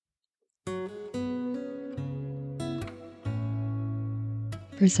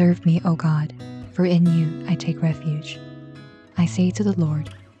Preserve me, O God, for in you I take refuge. I say to the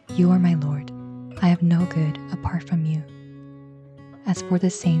Lord, you are my Lord. I have no good apart from you. As for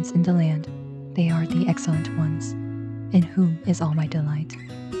the saints in the land, they are the excellent ones, in whom is all my delight.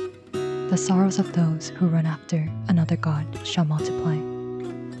 The sorrows of those who run after another God shall multiply.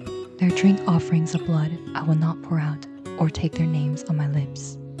 Their drink offerings of blood I will not pour out, or take their names on my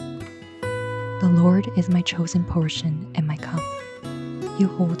lips. The Lord is my chosen portion and my cup. You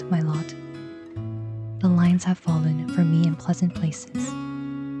hold my lot. The lines have fallen for me in pleasant places.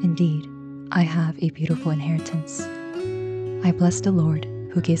 Indeed, I have a beautiful inheritance. I bless the Lord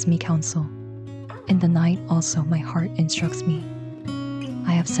who gives me counsel. In the night also my heart instructs me.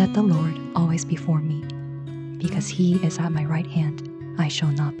 I have set the Lord always before me. Because he is at my right hand, I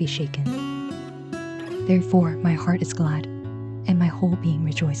shall not be shaken. Therefore my heart is glad, and my whole being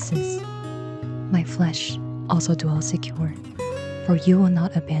rejoices. My flesh also dwells secure, for you will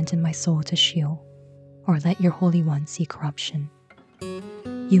not abandon my soul to Sheol, or let your Holy One see corruption.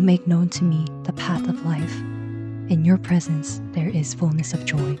 You make known to me the path of life. In your presence there is fullness of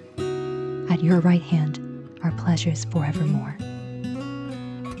joy. At your right hand are pleasures forevermore.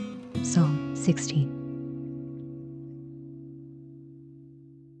 Psalm 16.